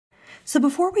So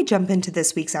before we jump into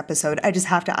this week's episode, I just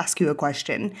have to ask you a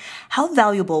question. How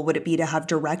valuable would it be to have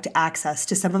direct access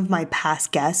to some of my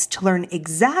past guests to learn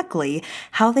exactly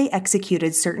how they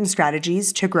executed certain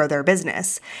strategies to grow their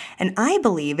business? And I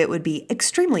believe it would be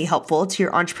extremely helpful to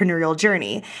your entrepreneurial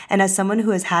journey. And as someone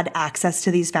who has had access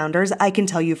to these founders, I can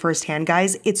tell you firsthand,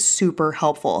 guys, it's super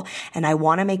helpful. And I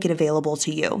want to make it available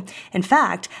to you. In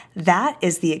fact, that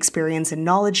is the experience and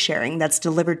knowledge sharing that's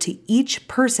delivered to each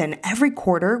person every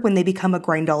quarter when they become a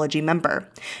Grindology member.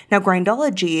 Now,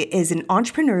 Grindology is an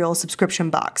entrepreneurial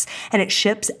subscription box, and it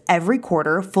ships every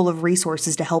quarter full of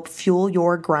resources to help fuel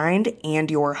your grind and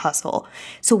your hustle.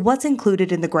 So what's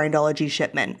included in the Grindology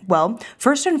shipment? Well,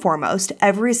 first and foremost,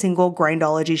 every single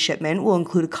Grindology shipment will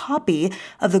include a copy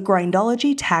of the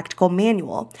Grindology Tactical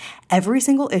Manual. Every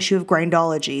single issue of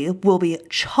Grindology will be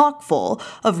chock full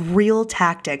of real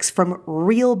tactics from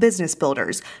real business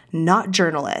builders, not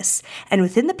journalists. And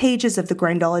within the pages of the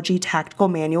Grindology Tactical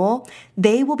Manual,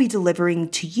 they will be delivering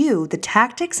to you the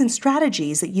tactics and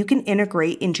strategies that you can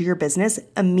integrate into your business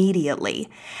immediately.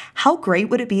 How great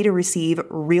would it be to receive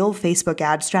real Facebook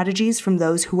ad strategies from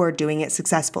those who are doing it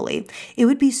successfully? It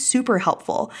would be super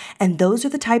helpful. And those are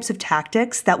the types of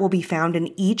tactics that will be found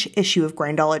in each issue of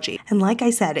Grindology. And like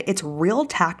I said, it's real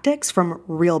tactics from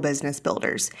real business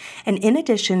builders. And in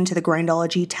addition to the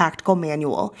Grindology Tactical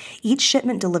Manual, each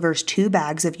shipment delivers 2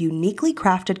 bags of uniquely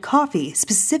crafted coffee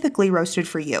specifically roasted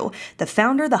for you, the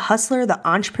founder, the hustler, the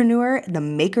entrepreneur, the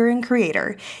maker, and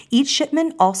creator. Each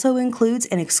shipment also includes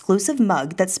an exclusive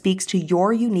mug that speaks to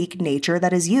your unique nature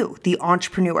that is you, the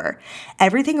entrepreneur.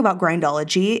 Everything about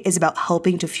Grindology is about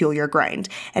helping to fuel your grind.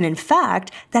 And in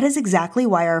fact, that is exactly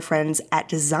why our friends at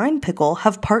Design Pickle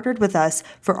have partnered with us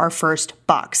for our first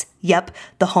box. Yep,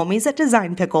 the homies at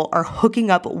Design Pickle are hooking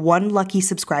up one lucky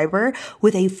subscriber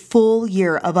with a full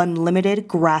year of unlimited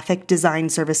graphic design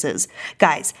services.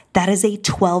 Guys, that is a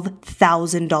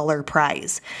 $12,000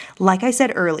 prize. Like I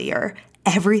said earlier,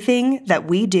 everything that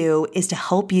we do is to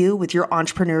help you with your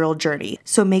entrepreneurial journey.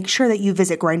 So make sure that you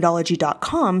visit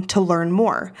grindology.com to learn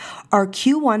more. Our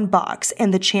Q1 box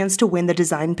and the chance to win the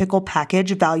Design Pickle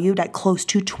package valued at close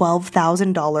to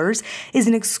 $12,000 is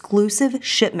an exclusive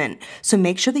shipment. So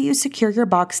make sure that you secure your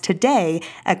box today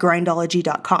at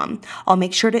grindology.com. I'll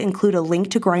make sure to include a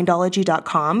link to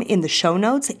grindology.com in the show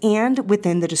notes and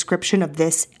within the description of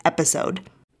this episode.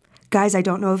 Guys, I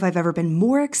don't know if I've ever been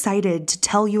more excited to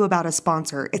tell you about a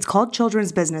sponsor. It's called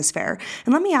Children's Business Fair.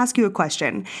 And let me ask you a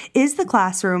question. Is the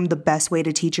classroom the best way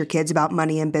to teach your kids about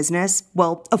money and business?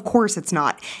 Well, of course it's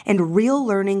not. And real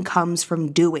learning comes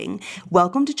from doing.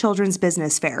 Welcome to Children's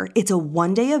Business Fair. It's a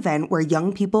one-day event where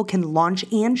young people can launch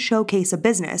and showcase a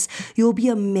business. You'll be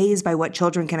amazed by what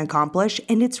children can accomplish,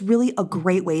 and it's really a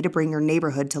great way to bring your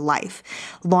neighborhood to life.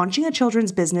 Launching a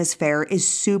Children's Business Fair is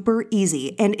super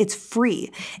easy, and it's free.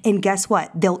 And guess what?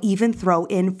 They'll even throw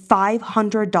in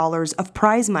 $500 of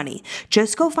prize money.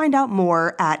 Just go find out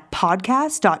more at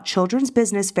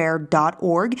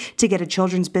podcast.childrensbusinessfair.org to get a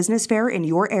children's business fair in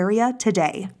your area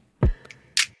today.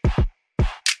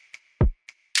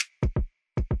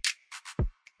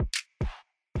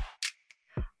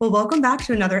 Well, welcome back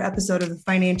to another episode of the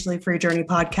Financially Free Journey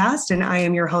podcast, and I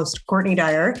am your host, Courtney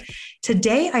Dyer.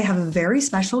 Today, I have a very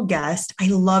special guest. I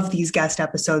love these guest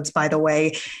episodes, by the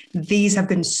way. These have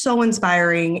been so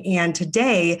inspiring, and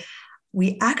today,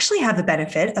 we actually have the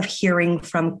benefit of hearing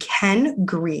from Ken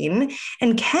Greene.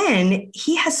 And Ken,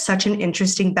 he has such an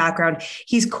interesting background.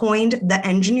 He's coined the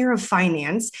engineer of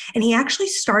finance, and he actually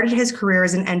started his career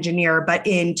as an engineer. But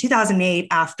in 2008,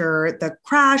 after the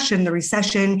crash and the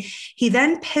recession, he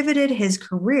then pivoted his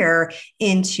career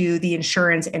into the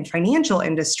insurance and financial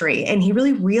industry. And he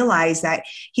really realized that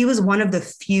he was one of the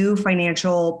few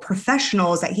financial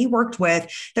professionals that he worked with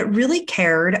that really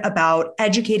cared about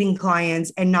educating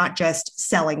clients and not just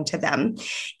selling to them.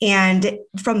 And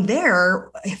from there,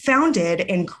 founded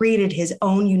and created his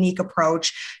own unique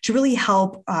approach to really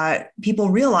help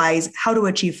people realize how to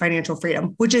achieve financial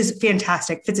freedom, which is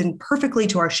fantastic, fits in perfectly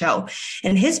to our show.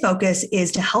 And his focus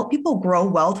is to help people grow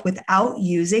wealth without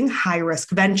using high-risk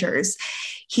ventures.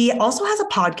 He also has a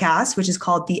podcast, which is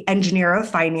called The Engineer of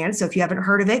Finance. So if you haven't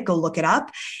heard of it, go look it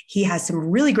up. He has some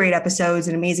really great episodes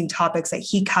and amazing topics that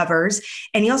he covers.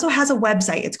 And he also has a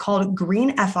website. It's called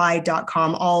greenefi.com.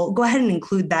 actionable.com. I'll go ahead and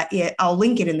include that. I'll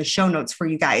link it in the show notes for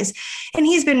you guys. And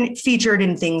he's been featured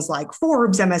in things like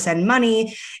Forbes, MSN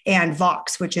Money, and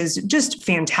Vox, which is just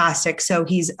fantastic. So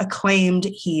he's acclaimed,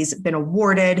 he's been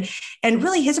awarded, and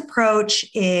really his approach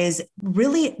is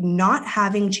really not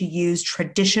having to use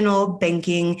traditional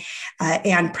banking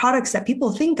and products that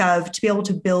people think of to be able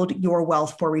to build your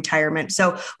wealth for retirement.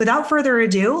 So without further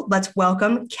ado, let's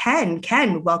welcome Ken.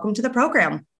 Ken, welcome to the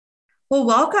program. Well,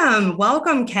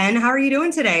 welcome, Ken. How are you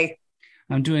doing today?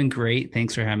 I'm doing great.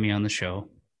 Thanks for having me on the show.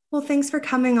 Well, thanks for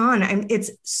coming on.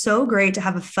 It's so great to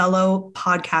have a fellow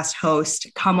podcast host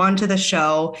come onto the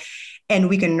show and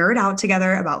we can nerd out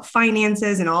together about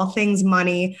finances and all things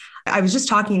money. I was just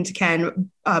talking to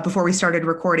Ken before we started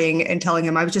recording and telling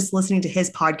him I was just listening to his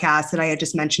podcast that I had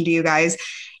just mentioned to you guys.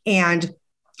 And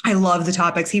I love the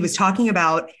topics. He was talking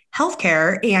about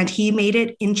healthcare and he made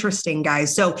it interesting,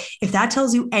 guys. So if that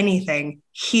tells you anything,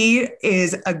 he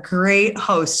is a great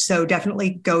host. So definitely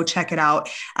go check it out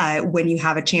when you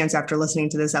have a chance after listening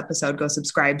to this episode. Go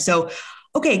subscribe. So,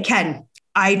 okay, Ken,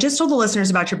 I just told the listeners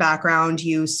about your background.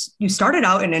 You started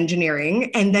out in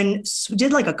engineering and then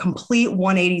did like a complete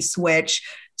 180 switch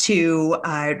to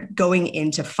going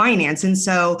into finance. And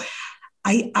so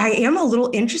I am a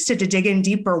little interested to dig in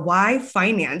deeper. Why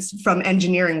finance from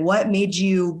engineering? What made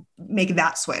you make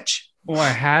that switch? Well, I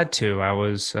had to. I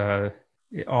was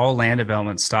all land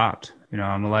development stopped. You know,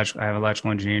 I have an electrical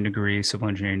engineering degree, civil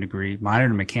engineering degree, minored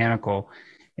in mechanical,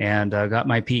 and got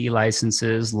my PE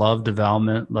licenses. Loved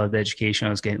development, loved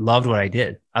education. Loved what I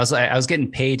did. I was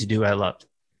getting paid to do what I loved.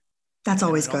 That's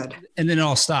always good. And then it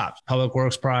all stopped. Public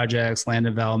works projects, land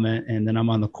development, and then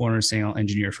I'm on the corner saying I'll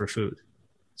engineer for food.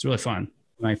 It's really fun.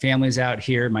 My family's out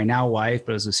here, my now wife,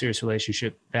 but it was a serious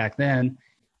relationship back then.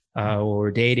 We're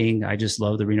dating. I just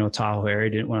love the Reno Tahoe area.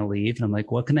 Didn't want to leave. And I'm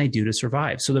like, what can I do to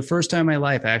survive? So the first time in my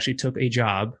life, I actually took a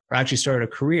job or actually started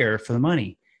a career for the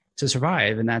money to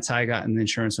survive. And that's how I got in the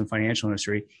insurance and financial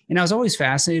industry. And I was always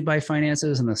fascinated by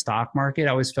finances and the stock market.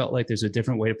 I always felt like there's a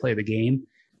different way to play the game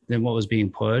than what was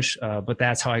being pushed. But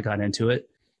that's how I got into it.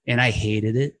 And I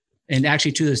hated it. And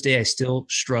actually, to this day, I still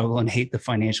struggle and hate the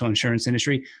financial insurance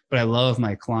industry, but I love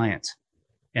my clients.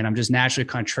 And I'm just naturally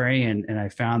contrarian. And I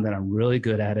found that I'm really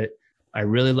good at it. I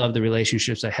really love the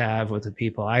relationships I have with the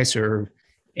people I serve.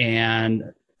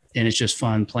 And it's just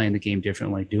fun playing the game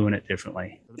differently, doing it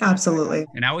differently. Absolutely.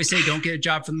 And I always say, don't get a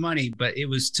job for the money, but it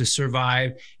was to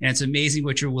survive. And it's amazing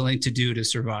what you're willing to do to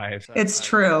survive. It's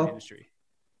true.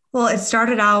 Well, it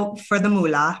started out for the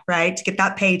moolah, right? To get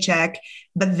that paycheck,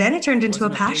 but then it turned into a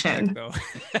passion.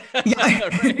 Yeah.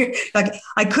 Right? Like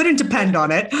I couldn't depend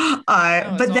on it.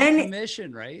 But then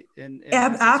commission, right? And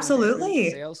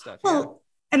absolutely. Sales stuff. Well,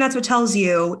 and that's what tells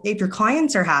you if your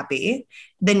clients are happy,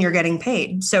 then you're getting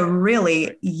paid. So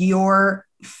really your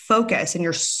focus and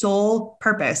your sole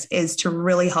purpose is to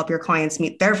really help your clients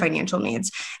meet their financial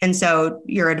needs. And so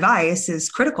your advice is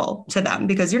critical to them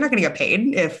because you're not going to get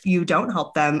paid if you don't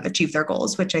help them achieve their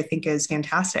goals, which I think is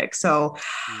fantastic. So,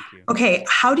 okay,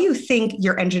 how do you think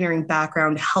your engineering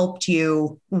background helped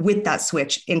you with that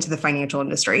switch into the financial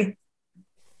industry?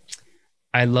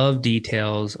 I love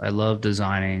details. I love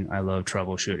designing. I love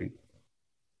troubleshooting.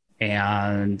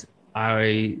 And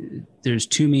there's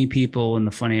too many people in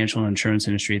the financial and insurance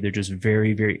industry. They're just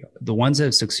the ones that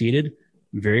have succeeded,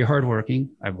 very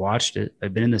hardworking. I've watched it.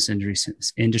 I've been in this industry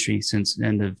since the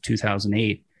end of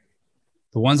 2008.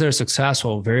 The ones that are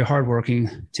successful, very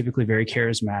hardworking, typically very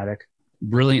charismatic,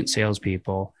 brilliant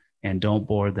salespeople, and don't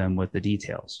bore them with the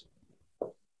details.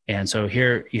 And so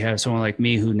here you have someone like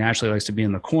me who naturally likes to be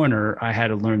in the corner. I had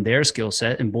to learn their skill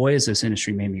set, and boy, has this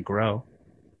industry made me grow.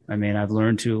 I mean, I've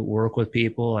learned to work with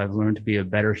people. I've learned to be a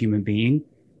better human being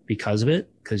because of it,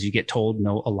 because you get told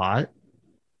no a lot.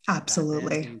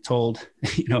 Absolutely. Told,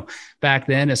 back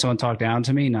then, if someone talked down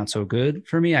to me, not so good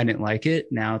for me. I didn't like it.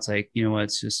 Now it's like, you know what,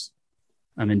 it's just,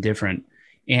 I'm indifferent.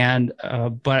 And,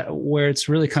 but where it's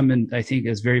really come in, I think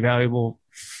is very valuable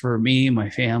for me, my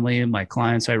family, and my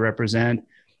clients I represent,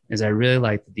 is I really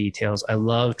like the details. I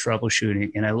love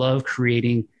troubleshooting and I love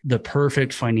creating the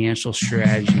perfect financial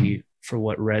strategy for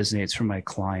what resonates for my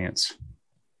clients.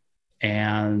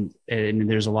 And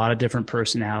there's a lot of different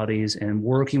personalities and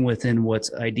working within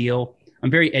what's ideal.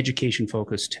 I'm very education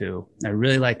focused too. I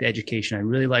really like the education.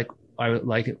 I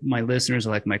like my listeners, I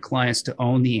like my clients to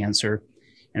own the answer.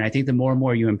 And I think the more and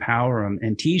more you empower them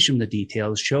and teach them the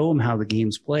details, show them how the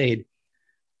game's played,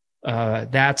 I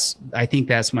think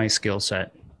that's my skill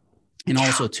set. And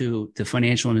also too, the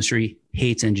financial industry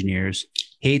hates engineers,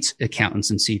 hates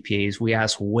accountants and CPAs. We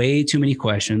ask way too many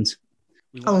questions.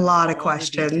 A lot of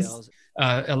questions.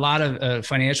 A lot of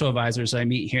financial advisors I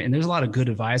meet here, and there's a lot of good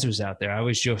advisors out there. I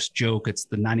always just joke it's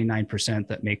the 99%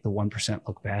 that make the 1%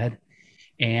 look bad.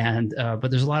 And but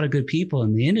there's a lot of good people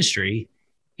in the industry,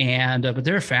 and but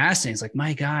they're fascinating. It's like,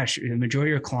 my gosh, the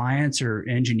majority of your clients are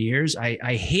engineers.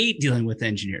 I hate dealing with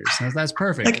engineers. That's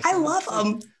perfect. Like, I love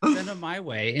them. Send them my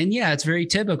way. And yeah, it's very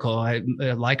typical.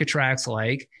 Like attracts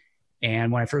like.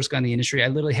 And when I first got in the industry, I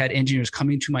literally had engineers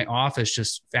coming to my office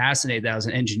just fascinated that I was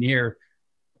an engineer,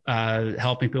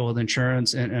 helping people with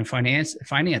insurance and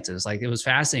finances. Like, it was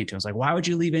fascinating to me. I was like, why would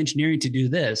you leave engineering to do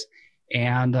this?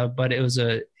 And but it was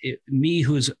me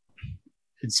who's,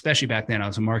 especially back then, I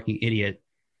was a marketing idiot,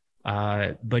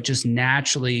 but just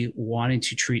naturally wanting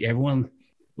to treat everyone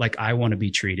like I want to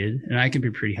be treated, and I can be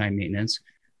pretty high maintenance,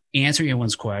 answering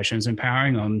everyone's questions,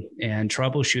 empowering them, and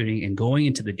troubleshooting and going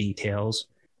into the details.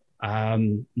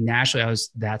 Naturally,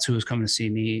 that's who was coming to see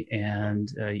me.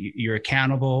 And you're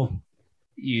accountable.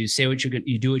 You say what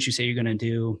you do what you say you're going to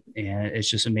do, and it's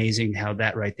just amazing how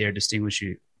that right there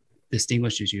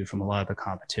distinguishes you from a lot of the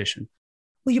competition.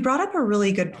 Well, you brought up a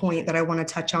really good point that I want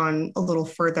to touch on a little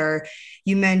further.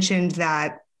 You mentioned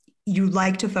that you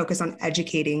like to focus on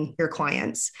educating your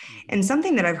clients. And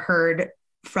something that I've heard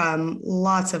from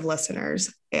lots of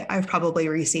listeners, I've probably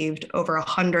received over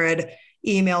 100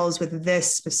 emails with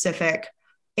this specific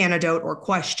anecdote or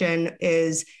question,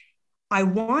 is I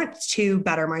want to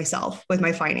better myself with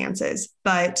my finances,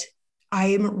 but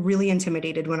I'm really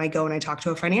intimidated when I go and I talk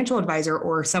to a financial advisor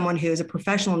or someone who is a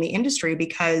professional in the industry,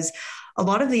 because a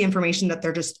lot of the information that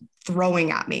they're just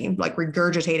throwing at me, like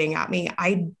regurgitating at me,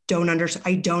 I don't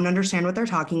understand what they're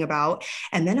talking about.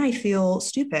 And then I feel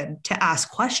stupid to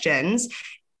ask questions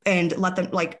and let them,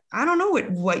 like, I don't know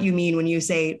what you mean when you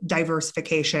say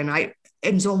diversification.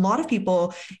 And so a lot of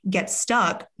people get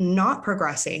stuck not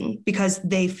progressing because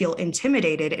they feel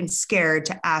intimidated and scared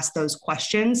to ask those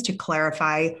questions to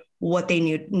clarify what they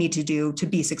need to do to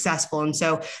be successful. And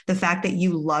so the fact that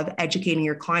you love educating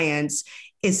your clients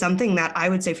is something that I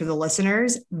would say for the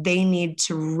listeners, they need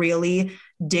to really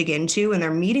dig into when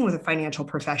they're meeting with a financial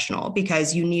professional,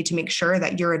 because you need to make sure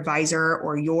that your advisor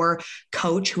or your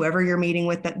coach, whoever you're meeting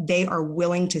with, that they are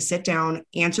willing to sit down,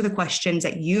 answer the questions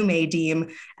that you may deem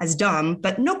as dumb,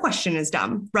 but no question is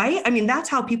dumb, right? I mean, that's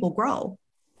how people grow.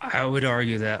 I would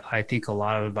argue that I think a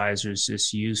lot of advisors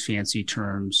just use fancy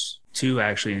terms to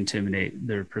actually intimidate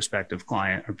their prospective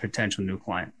client or potential new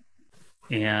client.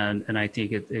 And I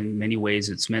think in many ways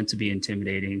it's meant to be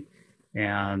intimidating.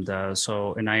 And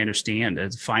and I understand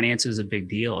that finance is a big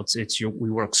deal.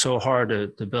 We work so hard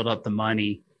to build up the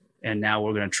money, and now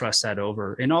we're going to trust that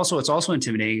over. And also, it's also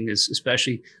intimidating, is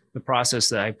especially the process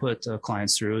that I put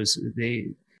clients through, is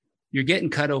you're getting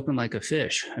cut open like a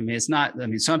fish. I mean,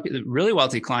 some people, really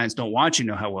wealthy clients don't want you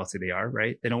to know how wealthy they are,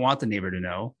 right? They don't want the neighbor to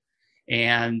know.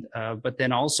 And, but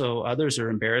then also others are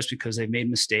embarrassed because they've made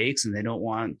mistakes and they don't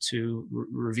want to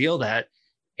reveal that.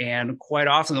 And quite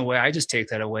often the way I just take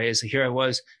that away is, here I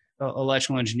was,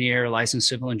 electrical engineer, licensed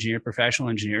civil engineer, professional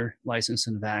engineer, licensed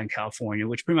in Nevada and California,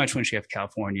 which pretty much once you have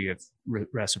California, you have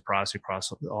reciprocity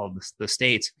across all the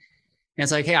states. And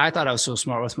it's like, hey, I thought I was so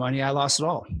smart with money, I lost it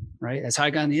all, right? That's how I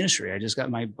got in the industry. I just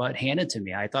got my butt handed to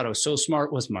me. I thought I was so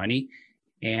smart with money,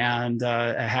 and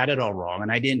I had it all wrong.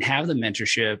 And I didn't have the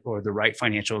mentorship or the right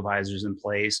financial advisors in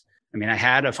place. I mean, I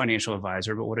had a financial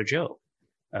advisor, but what a joke,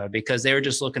 because they were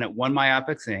just looking at one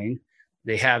myopic thing.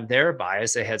 They have their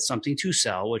bias. They had something to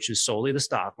sell, which is solely the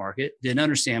stock market. Didn't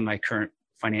understand my current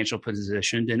financial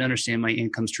position, didn't understand my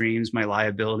income streams, my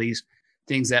liabilities,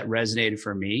 things that resonated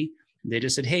for me. They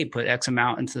just said, hey, put X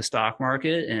amount into the stock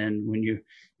market. And when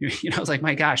I was like,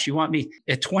 my gosh, you want me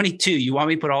at 22, you want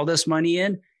me to put all this money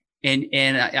in? And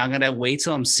I'm going to wait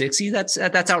till I'm 60. That's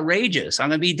outrageous. I'm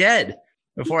going to be dead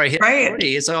before I hit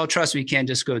 40. It's like, oh, trust me, Ken,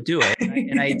 just go do it.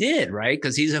 And I did, right?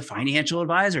 Because he's a financial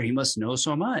advisor. He must know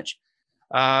so much.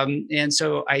 And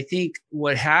so I think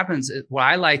what happens, what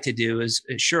I like to do is,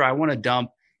 sure, I want to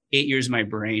dump 8 years of my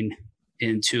brain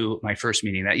into my first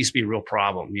meeting. That used to be a real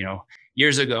problem.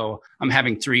 Years ago, I'm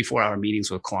having 3-4 hour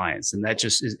meetings with clients, and that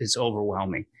just it's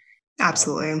overwhelming.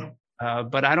 Absolutely.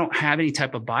 But I don't have any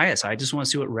type of bias. I just want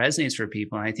to see what resonates for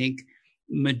people. And I think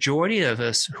majority of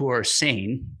us who are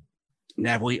sane,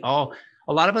 that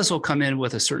a lot of us will come in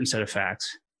with a certain set of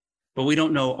facts, but we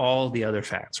don't know all the other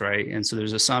facts, right? And so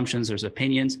there's assumptions, there's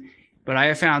opinions. But I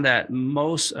have found that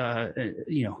most,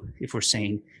 if we're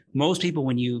sane, most people,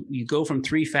 when you go from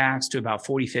 3 facts to about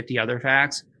 40, 50 other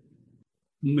facts,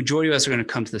 majority of us are going to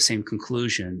come to the same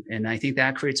conclusion. And I think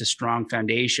that creates a strong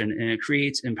foundation, and it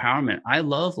creates empowerment. I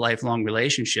love lifelong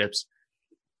relationships.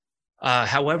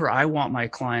 However, I want my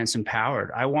clients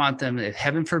empowered. I want them, if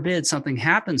heaven forbid something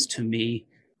happens to me,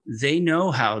 they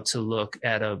know how to look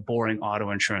at a boring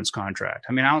auto insurance contract.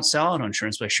 I mean, I don't sell auto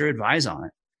insurance, but I sure advise on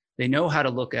it. They know how to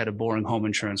look at a boring home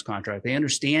insurance contract. They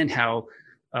understand how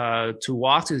to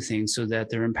walk through things so that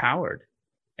they're empowered.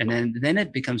 And then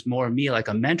it becomes more of me like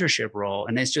a mentorship role.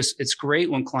 And it's great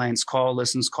when clients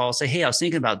call, say, hey, I was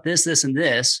thinking about this, this, and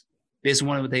this based on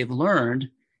what they've learned.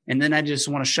 And then I just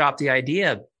want to shop the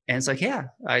idea. And it's like, yeah,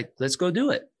 let's go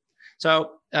do it.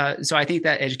 So I think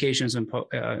that education is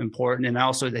important. And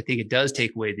also, I think it does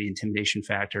take away the intimidation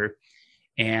factor.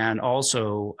 And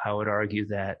also, I would argue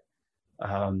that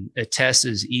a test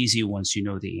is easy once you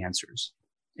know the answers.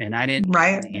 And I didn't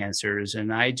know the answers.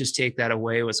 And I just take that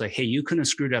away. It was like, hey, you couldn't have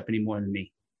screwed up any more than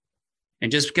me.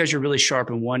 And just because you're really sharp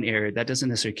in one area, that doesn't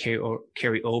necessarily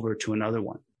carry over to another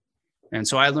one. And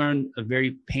so I learned a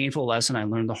very painful lesson. I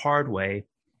learned the hard way.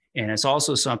 And it's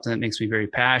also something that makes me very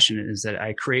passionate, is that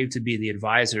I crave to be the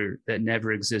advisor that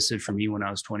never existed for me when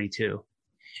I was 22.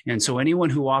 And so anyone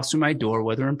who walks through my door,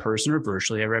 whether in person or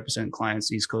virtually, I represent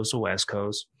clients East Coast or West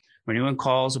Coast. When anyone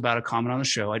calls about a comment on the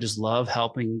show, I just love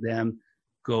helping them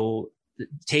go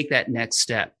take that next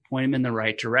step, point them in the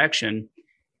right direction,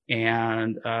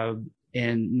 and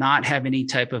not have any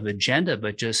type of agenda,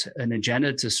 but just an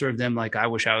agenda to serve them like I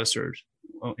wish I was served,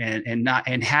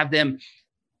 and have them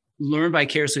learn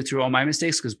vicariously through all my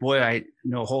mistakes. Because boy, I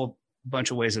know a whole bunch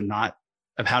of ways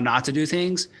of how not to do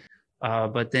things,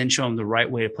 but then show them the right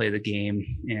way to play the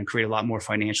game and create a lot more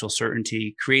financial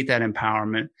certainty, create that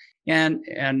empowerment,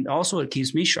 and also it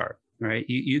keeps me sharp, right?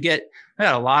 I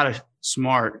got a lot of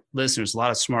smart listeners, a lot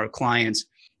of smart clients,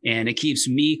 and it keeps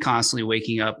me constantly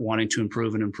waking up wanting to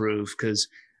improve because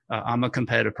I'm a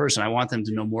competitive person. I want them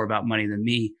to know more about money than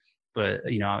me, but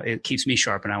it keeps me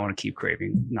sharp, and I want to keep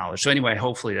craving knowledge. So anyway,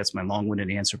 hopefully that's my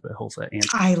long-winded answer, but hopefully that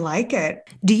answers. I like it.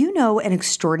 Do you know an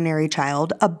extraordinary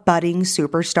child, a budding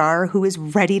superstar who is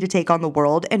ready to take on the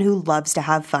world and who loves to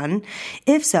have fun?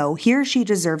 If so, he or she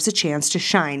deserves a chance to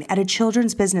shine at a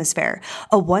children's business fair,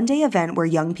 a one-day event where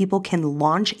young people can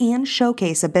launch and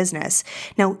showcase a business.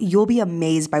 Now, you'll be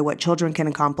amazed by what children can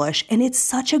accomplish, and it's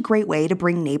such a great way to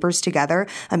bring neighbors together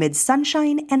amid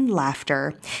sunshine and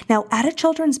laughter. Now, at a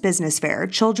children's business fair,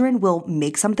 children will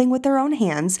make something with their own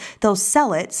hands. They'll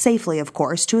sell it safely, of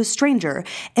course, to a stranger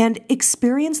and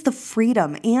experience the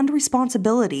freedom and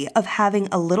responsibility of having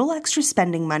a little extra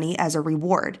spending money as a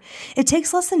reward. It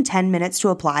takes less than 10 minutes to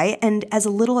apply and as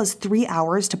little as 3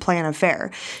 hours to plan a fair.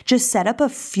 Just set up a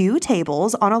few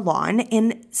tables on a lawn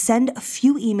and send a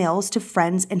few emails to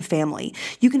friends and family.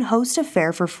 You can host a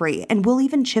fair for free, and we'll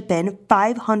even chip in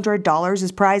 $500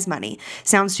 as prize money.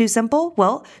 Sounds too simple?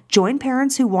 Well, join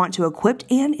parents who want to equip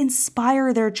and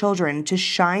inspire their children to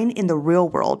shine in the real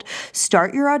world.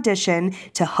 Start your audition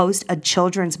to host a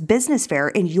children's business fair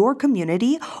in your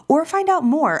community, or find out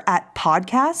more at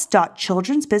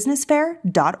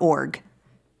podcast.childrensbusinessfair.org.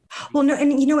 Well, no,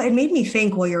 and it made me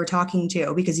think while you were talking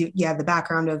too, because you have the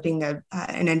background of being an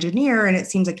engineer, and it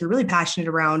seems like you're really passionate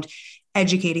around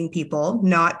educating people,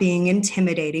 not being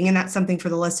intimidating. And that's something for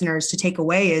the listeners to take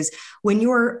away, is when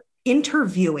you're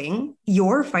interviewing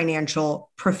your financial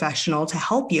professional to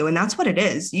help you. And that's what it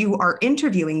is. You are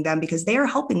interviewing them because they are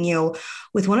helping you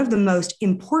with one of the most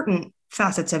important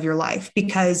facets of your life,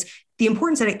 because the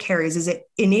importance that it carries is it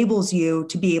enables you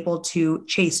to be able to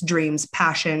chase dreams,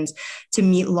 passions, to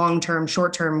meet long-term,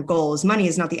 short-term goals. Money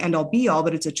is not the end all be all,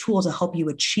 but it's a tool to help you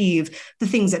achieve the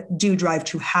things that do drive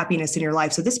true happiness in your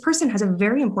life. So this person has a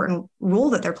very important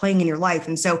role that they're playing in your life.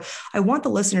 And so I want the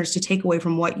listeners to take away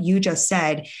from what you just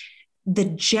said the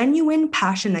genuine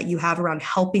passion that you have around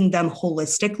helping them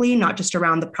holistically, not just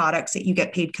around the products that you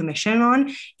get paid commission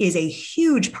on, is a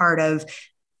huge part of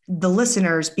the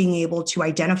listeners being able to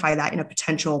identify that in a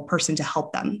potential person to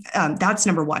help them. That's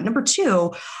number one. Number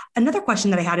two, another question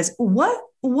that I had is, what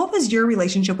was your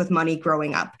relationship with money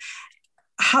growing up?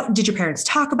 How did your parents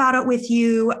talk about it with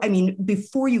you? I mean,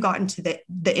 before you got into the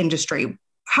industry,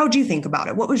 how did you think about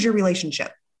it? What was your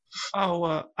relationship?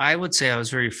 I would say I was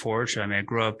very fortunate. I mean, I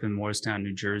grew up in Morristown,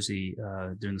 New Jersey,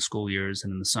 during the school years,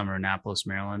 and in the summer, Annapolis,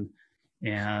 Maryland.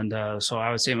 And so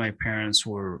I would say my parents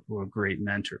were great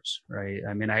mentors, right?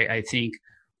 I mean, I think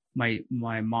my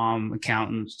mom,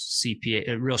 accountant, CPA,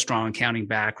 a real strong accounting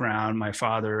background. My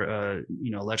father,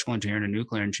 electrical engineer and a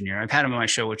nuclear engineer. I've had him on my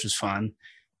show, which was fun.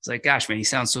 It's like, gosh, man, he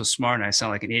sounds so smart, and I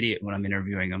sound like an idiot when I'm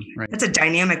interviewing him. Right? That's a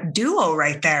dynamic duo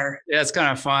right there. Yeah, it's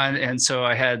kind of fun. And so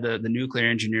I had the nuclear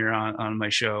engineer on my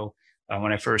show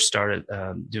when I first started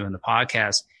doing the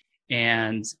podcast.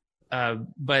 And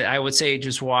but I would say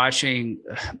just watching,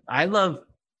 I love,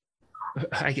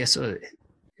 I guess,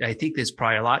 I think this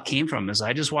probably a lot came from is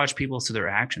I just watch people through their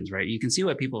actions, right? You can see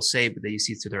what people say, but then you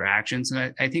see through their actions.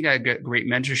 And I think I got great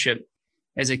mentorship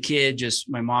as a kid. Just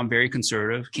my mom, very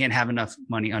conservative, can't have enough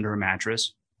money under a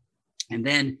mattress. And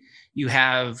then you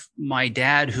have my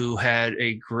dad, who had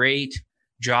a great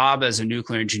job as a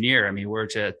nuclear engineer. I mean,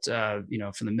 worked at,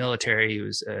 from the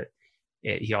military.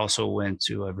 He also went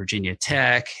to Virginia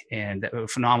Tech and a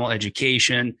phenomenal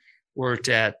education. Worked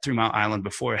at 3 Mile Island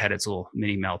before it had its little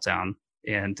mini meltdown,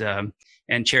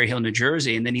 and Cherry Hill, New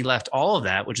Jersey. And then he left all of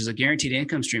that, which is a guaranteed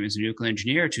income stream as a nuclear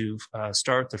engineer, to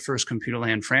start the first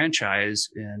Computerland franchise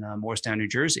in Morristown, New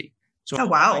Jersey. So, oh,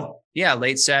 wow.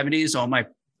 Late 70s, all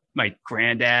my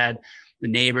granddad, the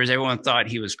neighbors, everyone thought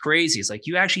he was crazy. It's like,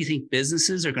 you actually think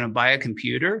businesses are going to buy a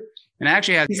computer? And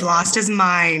actually, he's lost his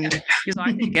mind.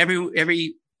 I think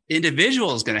every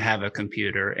individual is going to have a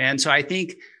computer. And so I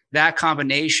think that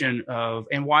combination of,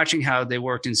 and watching how they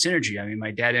worked in synergy. I mean,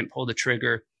 my dad didn't pull the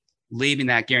trigger, leaving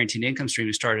that guaranteed income stream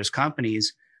to start his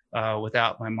companies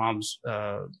without my mom's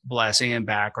blessing and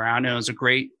background. And it was a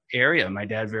great area. My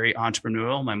dad, very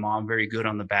entrepreneurial. My mom, very good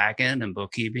on the back end and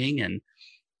bookkeeping.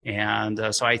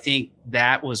 And so I think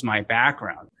that was my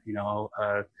background.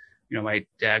 My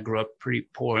dad grew up pretty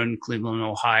poor in Cleveland,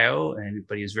 Ohio,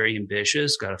 but he was very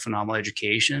ambitious, got a phenomenal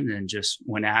education, and just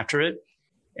went after it.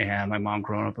 And my mom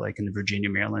growing up like in the Virginia,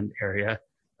 Maryland area,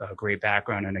 a great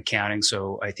background in accounting.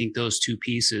 So I think those two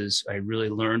pieces, I really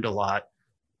learned a lot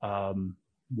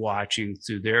watching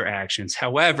through their actions.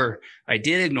 However, I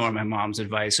did ignore my mom's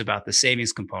advice about the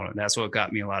savings component. That's what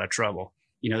got me a lot of trouble.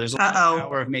 There's a lot of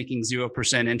power of making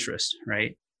 0% interest,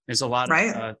 right? There's a lot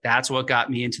of, that's what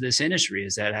got me into this industry,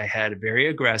 is that I had very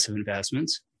aggressive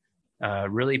investments,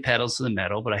 really pedals to the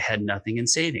metal, but I had nothing in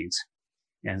savings.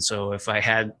 And so if I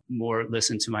had more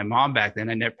listened to my mom back then,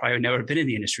 I probably would never been in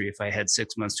the industry if I had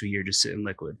 6 months to a year to sit in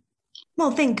liquid. Well,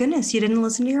 thank goodness you didn't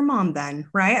listen to your mom then,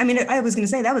 right? I mean, I was going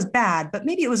to say that was bad, but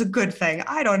maybe it was a good thing.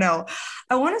 I don't know.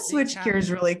 I want to switch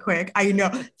gears really quick. I know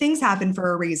things happen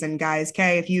for a reason, guys.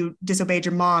 Okay. If you disobeyed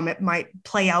your mom, it might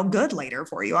play out good later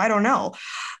for you. I don't know.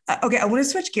 Okay. I want to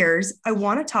switch gears. I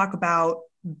want to talk about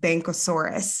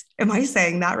Bankosaurus. Am I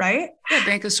saying that right? Yeah,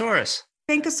 Bankosaurus.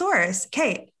 Bankosaurus.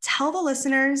 Okay. Tell the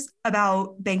listeners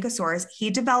about Bankosaurus. He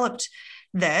developed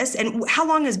this, and how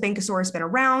long has Bankosaurus been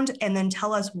around? And then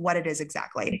tell us what it is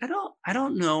exactly. I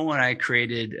don't know when I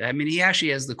created. I mean, he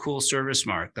actually has the cool service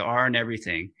mark, the R and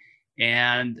everything.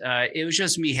 And it was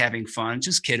just me having fun,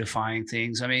 just kidifying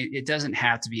things. I mean, it doesn't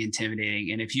have to be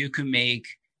intimidating. And if you can make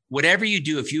whatever you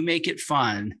do, if you make it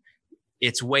fun,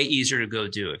 it's way easier to go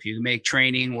do. If you make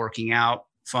training, working out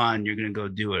fun, you're going to go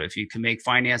do it. If you can make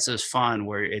finances fun,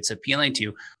 where it's appealing to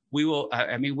you, we will.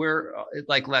 I mean, we're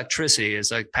like electricity is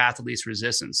like path of least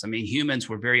resistance. I mean, humans,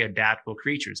 we're very adaptable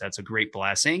creatures. That's a great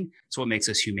blessing. It's what makes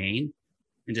us humane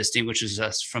and distinguishes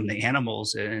us from the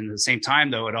animals. And at the same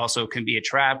time, though, it also can be a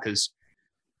trap because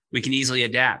we can easily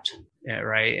adapt,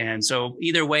 right? And so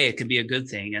either way, it can be a good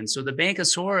thing. And so the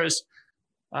Bankosaurus,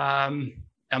 I'm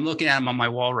looking at him on my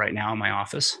wall right now in my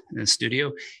office in the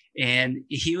studio. And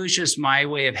he was just my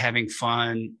way of having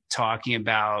fun, talking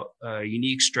about a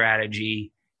unique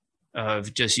strategy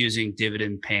of just using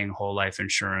dividend paying whole life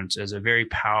insurance as a very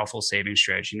powerful saving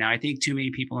strategy. Now, I think too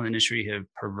many people in the industry have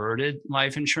perverted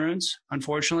life insurance,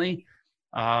 unfortunately.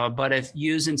 But if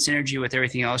used in synergy with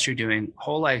everything else you're doing,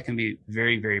 whole life can be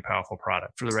very, very powerful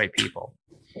product for the right people.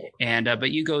 And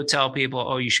but you go tell people,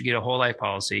 oh, you should get a whole life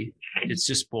policy. It's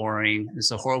just boring.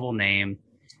 It's a horrible name.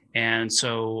 And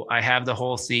so I have the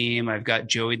whole theme. I've got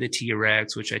Joey the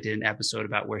T-Rex, which I did an episode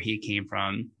about where he came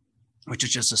from, which is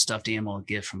just a stuffed animal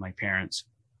gift from my parents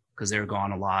because they were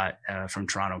gone a lot from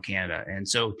Toronto, Canada. And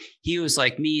so he was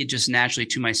like me, just naturally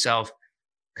to myself,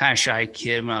 kind of shy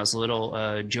kid when I was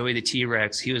little. Joey the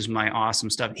T-Rex, he was my awesome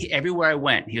stuff. Everywhere I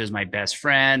went, he was my best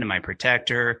friend and my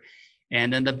protector.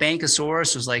 And then the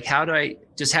Bankosaurus was like, how do I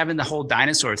just having the whole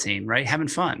dinosaur theme, right? Having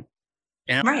fun.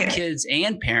 And right. Kids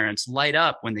and parents light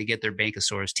up when they get their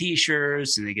Bankosaurus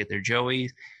t-shirts and they get their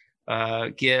Joey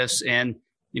gifts. And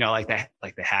like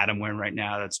the hat I'm wearing right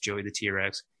now, that's Joey the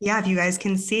T-Rex. Yeah, if you guys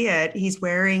can see it, he's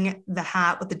wearing the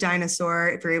hat with the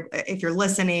dinosaur. If you're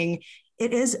listening,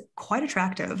 it is quite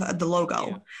attractive, the logo.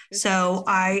 Yeah. So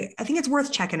I think it's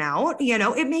worth checking out.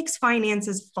 It makes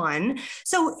finances fun.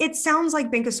 So it sounds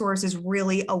like Bankosaurus is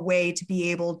really a way to be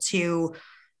able to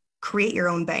create your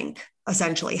own bank,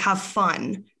 essentially, have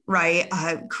fun, right?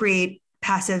 Create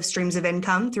passive streams of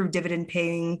income through dividend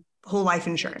paying whole life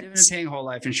insurance. Dividend paying whole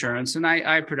life insurance. And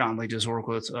I predominantly just work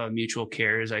with mutual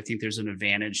carriers. I think there's an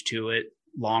advantage to it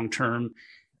long-term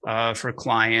for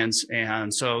clients.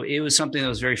 And so it was something that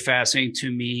was very fascinating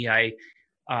to me. I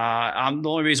The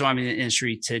only reason why I'm in the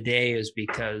industry today is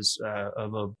because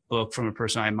of a book from a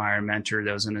person I admire and mentor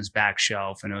that was in his back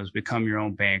shelf, and it was Become Your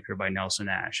Own Banker by Nelson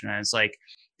Nash. And I was like,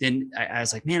 I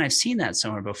was like, man, I've seen that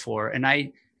somewhere before.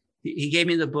 And he gave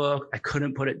me the book. I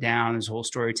couldn't put it down. There's a whole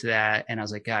story to that. And I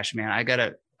was like, gosh,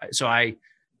 man,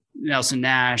 Nelson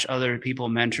Nash, other people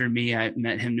mentored me. I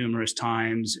met him numerous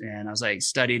times, and I was like,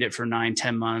 studied it for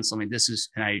 9-10 months. I mean,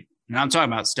 and I'm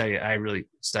talking about study. I really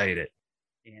studied it.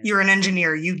 And you're an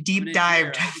engineer. You deep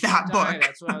dived that book.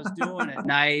 That's what I was doing at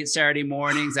night, Saturday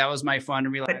mornings. That was my fun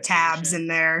and relaxation. Put tabs in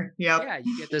there. Yep. Yeah,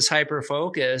 you get this hyper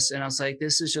focus. And I was like,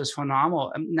 this is just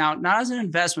phenomenal. Now, not as an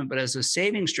investment, but as a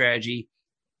saving strategy,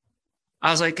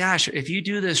 I was like, gosh, if you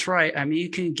do this right, I mean, you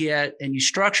can get, and you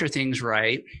structure things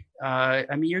right.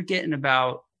 I mean, you're getting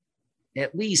about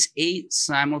at least 8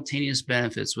 simultaneous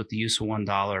benefits with the use of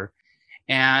 $1.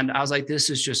 And I was like,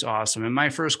 this is just awesome. And my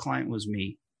first client was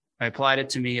me. I applied it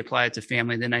to me, applied it to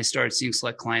family. Then I started seeing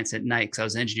select clients at night because I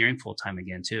was engineering full time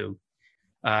again too.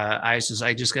 I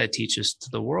just got to teach this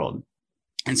to the world.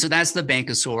 And so that's the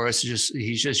Bankosaurus.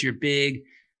 He's just your big,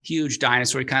 huge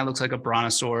dinosaur. He kind of looks like a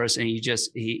brontosaurus, and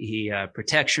he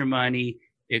protects your money.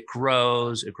 It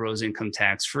grows income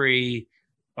tax free.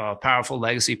 Powerful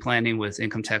legacy planning with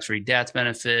income tax free death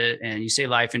benefit. And you say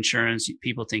life insurance,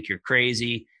 people think you're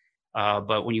crazy.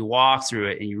 But when you walk through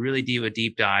it and you really do a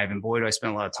deep dive, and boy, do I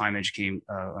spend a lot of time educating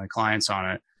my clients on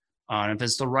it. If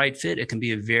it's the right fit, it can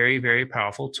be a very, very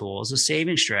powerful tool as a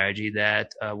saving strategy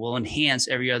that will enhance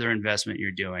every other investment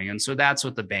you're doing. And so that's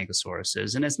what the Bankosaurus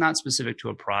is. And it's not specific to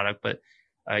a product, but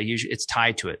usually it's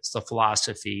tied to it. It's the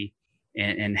philosophy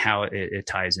and how it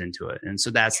ties into it. And so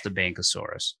that's the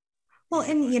Bankosaurus. Well,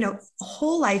 and,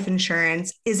 whole life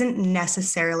insurance isn't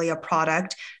necessarily a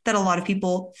product that a lot of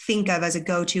people think of as a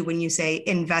go-to when you say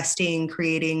investing,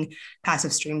 creating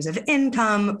passive streams of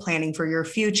income, planning for your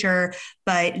future.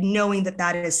 But knowing that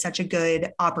that is such a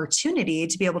good opportunity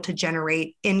to be able to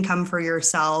generate income for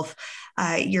yourself,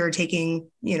 you're taking,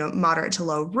 moderate to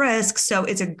low risk. So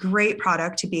it's a great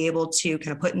product to be able to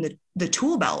kind of put in the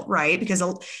tool belt, right? Because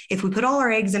if we put all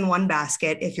our eggs in one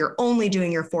basket, if you're only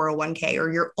doing your 401k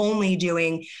or you're only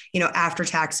doing,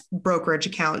 after-tax brokerage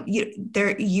account,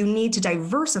 you need to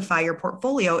diversify your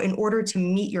portfolio in order to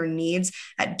meet your needs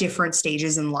at different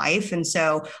stages in life. And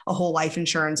so a whole life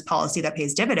insurance policy that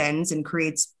pays dividends and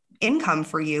creates income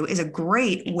for you is a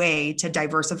great way to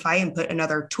diversify and put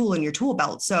another tool in your tool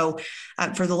belt. So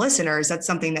for the listeners, that's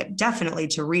something that definitely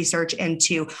to research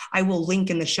into. I will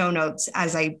link in the show notes,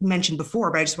 as I mentioned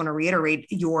before, but I just want to reiterate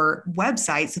your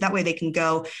website. So that way they can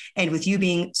go, and with you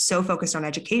being so focused on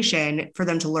education, for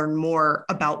them to learn more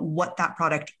about what that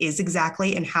product is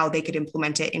exactly and how they could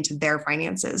implement it into their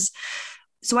finances.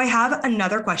 So I have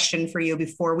another question for you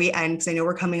before we end, because I know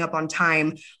we're coming up on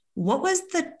time. What was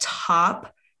the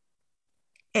top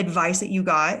advice that you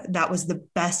got that was the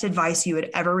best advice you had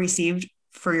ever received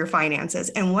for your finances?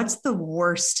 And what's the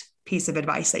worst piece of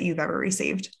advice that you've ever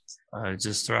received?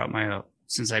 Just throughout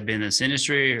since I've been in this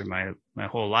industry, or my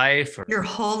whole life, or your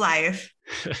whole life.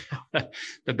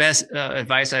 The best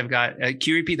advice I've got. Can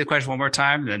you repeat the question one more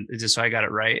time, then, just so I got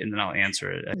it right, and then I'll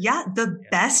answer it? Yeah,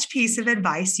 best piece of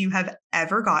advice you have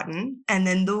ever gotten, and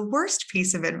then the worst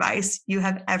piece of advice you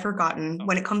have ever gotten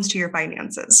when it comes to your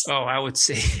finances. Oh, I would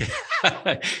say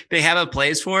they have a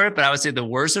place for it, but I would say the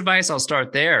worst advice, I'll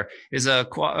start there, is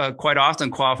quite often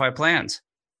qualified plans.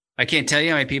 I can't tell you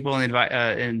how many people in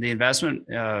the investment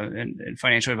and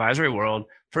financial advisory world,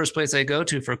 first place they go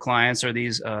to for clients are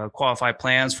these qualified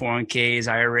plans, 401ks,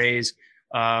 IRAs,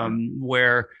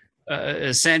 where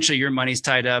essentially your money's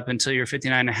tied up until you're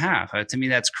 59 and a half. To me,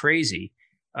 that's crazy.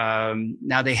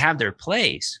 Now they have their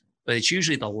place, but it's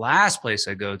usually the last place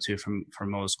I go to for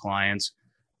most clients.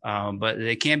 But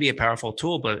they can be a powerful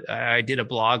tool. But I did a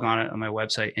blog on it on my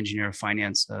website,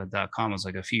 engineerfinance.com. It was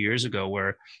like a few years ago,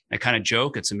 where I kind of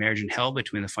joke it's a marriage in hell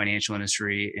between the financial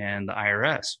industry and the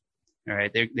IRS. All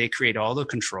right. They create all the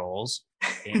controls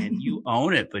and you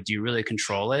own it, but do you really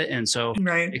control it? And so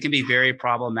It can be very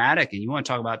problematic. And you want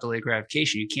to talk about delayed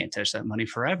gratification. You can't touch that money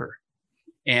forever.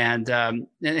 And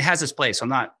it has its place. I'm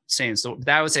not saying so.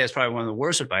 That I would say is probably one of the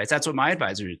worst advice. That's what my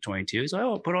advisor did at 22. Is,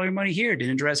 put all your money here.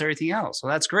 Didn't address everything else.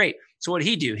 Well, that's great. So what did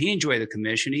he do? He enjoyed the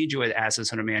commission. He enjoyed the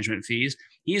assets under management fees.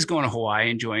 He's going to Hawaii,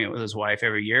 enjoying it with his wife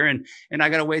every year. And I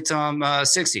got to wait till I'm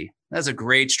 60. That's a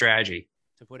great strategy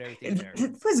to put everything there.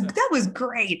 That was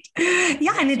great.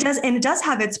 Yeah. And it does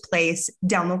have its place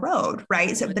down the road.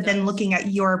 Right. So, but then looking at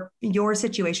your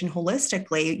situation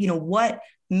holistically, what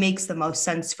makes the most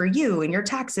sense for you and your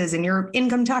taxes and your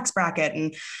income tax bracket.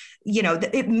 And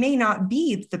it may not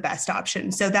be the best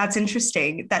option. So that's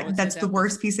interesting. That's the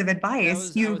worst piece of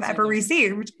advice I you've would say ever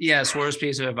received. yes, worst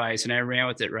piece of advice. And I ran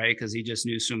with it, right? Because he just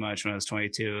knew so much when I was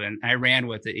 22. And I ran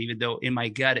with it, even though in my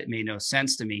gut, it made no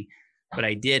sense to me, but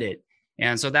I did it.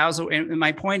 And so that was, and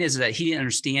my point is that he didn't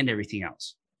understand everything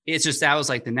else. It's just, that was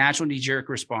like the natural knee jerk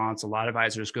response a lot of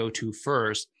advisors go to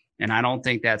first. And I don't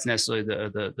think that's necessarily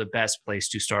the best place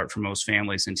to start for most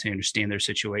families and to understand their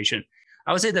situation.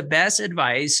 I would say the best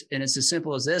advice, and it's as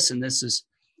simple as this, and it's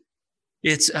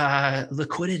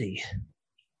liquidity.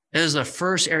 This is the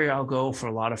first area I'll go for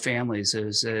a lot of families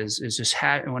is just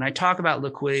when I talk about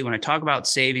liquidity, when I talk about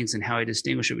savings and how I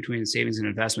distinguish it between savings and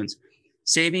investments.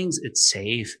 Savings, it's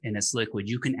safe and it's liquid.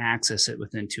 You can access it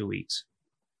within 2 weeks,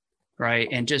 right?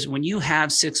 And just when you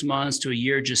have 6 months to a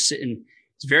year just sitting,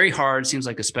 it's very hard. It seems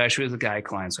like, especially with the guy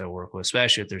clients I work with,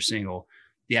 especially if they're single,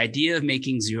 the idea of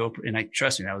making zero, and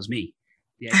trust me, that was me.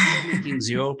 The idea of making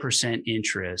 0%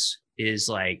 interest is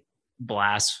like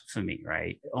blasphemy,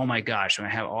 right? Oh my gosh, when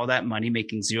I have all that money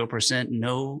making 0%,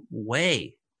 no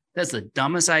way. That's the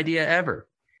dumbest idea ever.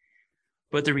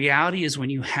 But the reality is when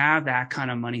you have that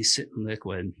kind of money sitting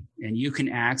liquid and you can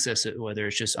access it, whether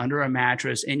it's just under a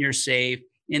mattress, in your safe,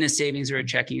 in a savings or a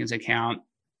checking account,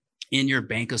 in your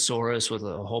Bankosaurus with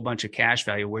a whole bunch of cash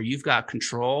value, where you've got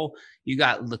control, you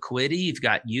got liquidity, you've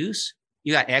got use,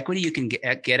 you got equity, you can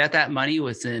get at that money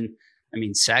within,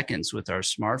 seconds with our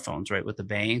smartphones, right? With the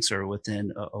banks, or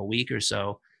within a week or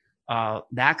so.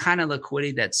 That kind of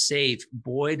liquidity that's safe,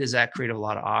 boy, does that create a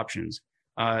lot of options.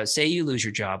 Say you lose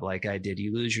your job like I did,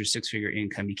 you lose your 6-figure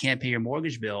income, you can't pay your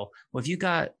mortgage bill. Well, if you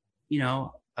got,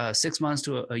 6 months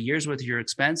to a year's worth of your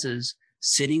expenses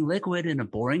sitting liquid in a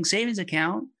boring savings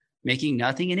account, making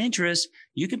nothing in interest,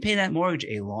 you can pay that mortgage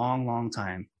a long, long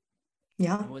time.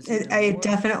 Yeah, it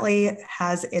definitely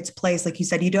has its place. Like you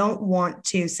said, you don't want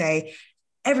to say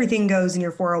everything goes in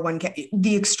your 401k,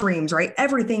 the extremes, right?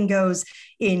 Everything goes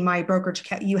in my brokerage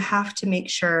account. You have to make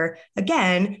sure,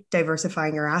 again,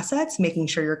 diversifying your assets, making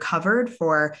sure you're covered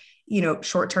for,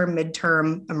 short-term,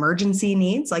 mid-term emergency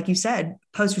needs. Like you said,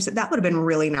 post-reset, that would have been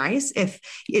really nice if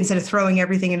instead of throwing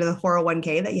everything into the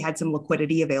 401k, that you had some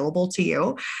liquidity available to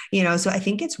you, so I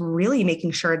think it's really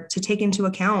making sure to take into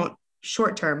account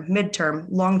short-term, mid-term,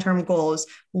 long-term goals.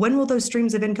 When will those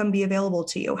streams of income be available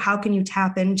to you? How can you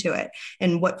tap into it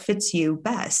and what fits you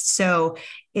best? So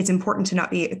it's important to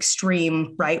not be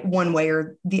extreme, right? One way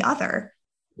or the other.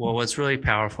 Well, what's really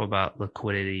powerful about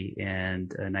liquidity,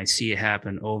 and I see it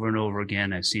happen over and over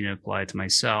again. I've seen it apply to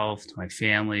myself, to my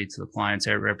family, to the clients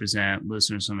I represent,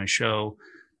 listeners on my show.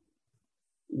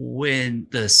 When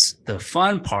the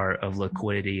fun part of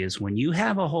liquidity is when you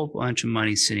have a whole bunch of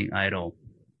money sitting idle,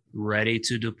 ready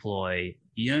to deploy,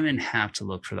 you don't even have to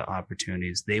look for the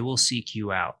opportunities. They will seek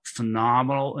you out.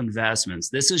 Phenomenal investments.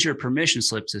 This is your permission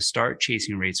slip to start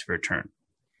chasing rates of return.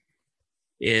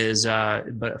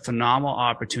 But phenomenal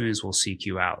opportunities will seek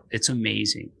you out. It's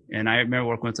amazing. And I remember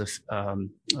working with a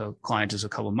client just a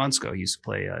couple of months ago. He used to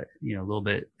play, a little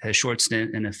bit, had a short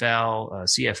stint in NFL,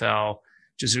 CFL,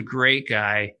 just a great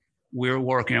guy. We were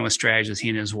working on a strategy with he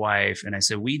and his wife. And I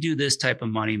said, we do this type of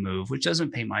money move, which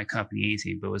doesn't pay my company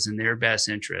anything, but was in their best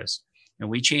interest. And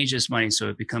we change this money so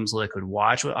it becomes liquid.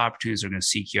 Watch what opportunities are going to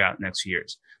seek you out in the next few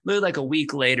years. Literally like a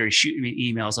week later, he's shooting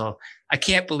me emails. Oh, I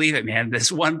can't believe it, man. This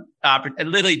one it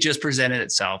literally just presented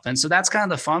itself. And so that's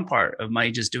kind of the fun part of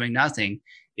money just doing nothing,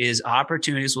 is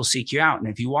opportunities will seek you out. And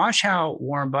if you watch how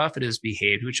Warren Buffett has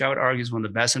behaved, which I would argue is one of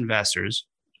the best investors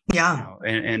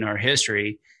in our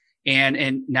history,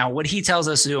 and now what he tells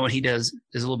us to do and what he does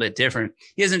is a little bit different.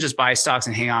 He doesn't just buy stocks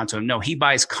and hang on to them. No, he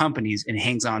buys companies and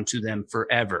hangs on to them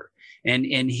forever. And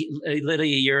he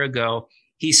literally a year ago,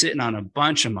 he's sitting on a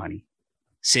bunch of money,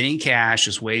 sitting cash,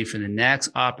 just waiting for the next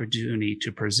opportunity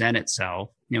to present itself,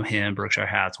 him, Berkshire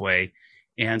Hathaway.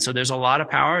 And so there's a lot of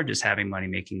power just having money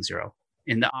making zero.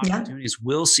 And the opportunities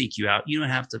will seek you out. You don't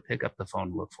have to pick up the phone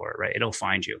and look for it, right? It'll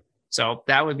find you. So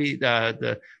that would be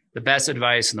the best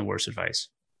advice and the worst advice.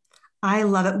 I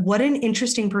love it. What an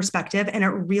interesting perspective. And it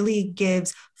really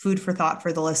gives food for thought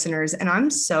for the listeners. And I'm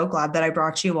so glad that I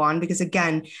brought you on because,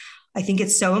 again, I think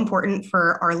it's so important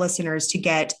for our listeners to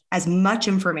get as much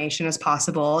information as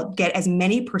possible, get as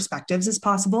many perspectives as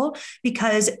possible,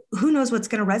 because who knows what's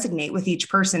going to resonate with each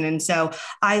person. And so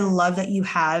I love that you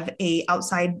have a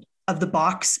outside of the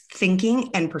box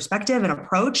thinking and perspective and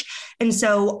approach. And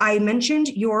so I mentioned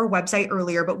your website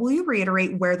earlier, but will you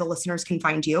reiterate where the listeners can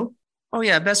find you? Oh,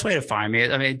 yeah. Best way to find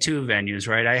me. Two venues,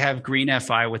 right? I have Greene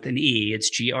FI with an E. It's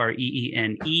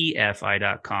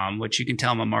GREENEFI.com, which you can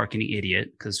tell I'm a marketing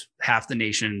idiot because half the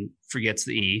nation forgets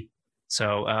the E.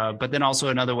 So, but then also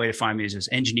another way to find me is just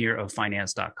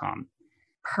engineeroffinance.com.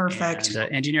 Perfect.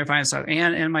 And, Engineer of Finance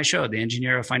and my show, the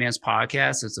Engineer of Finance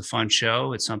podcast. It's a fun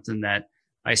show. It's something that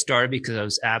I started because I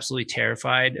was absolutely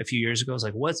terrified a few years ago. I was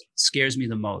like, what scares me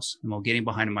the most? And while getting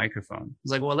behind a microphone, I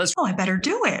was like, well, I better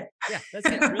do it. Yeah, let's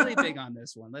get really big on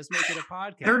this one. Let's make it a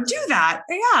podcast. Or do that.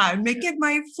 Yeah, make it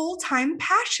my full-time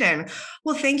passion.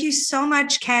 Well, thank you so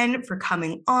much, Ken, for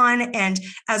coming on. And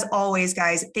as always,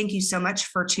 guys, thank you so much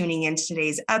for tuning in to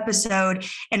today's episode.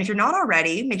 And if you're not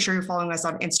already, make sure you're following us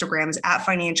on Instagram. It's at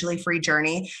Financially Free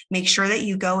Journey. Make sure that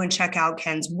you go and check out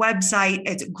Ken's website.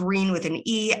 It's Greene with an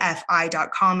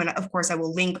EFI.com. And of course, I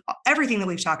will link everything that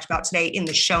we've talked about today in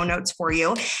the show notes for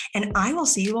you. And I will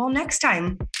see you all next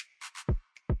time.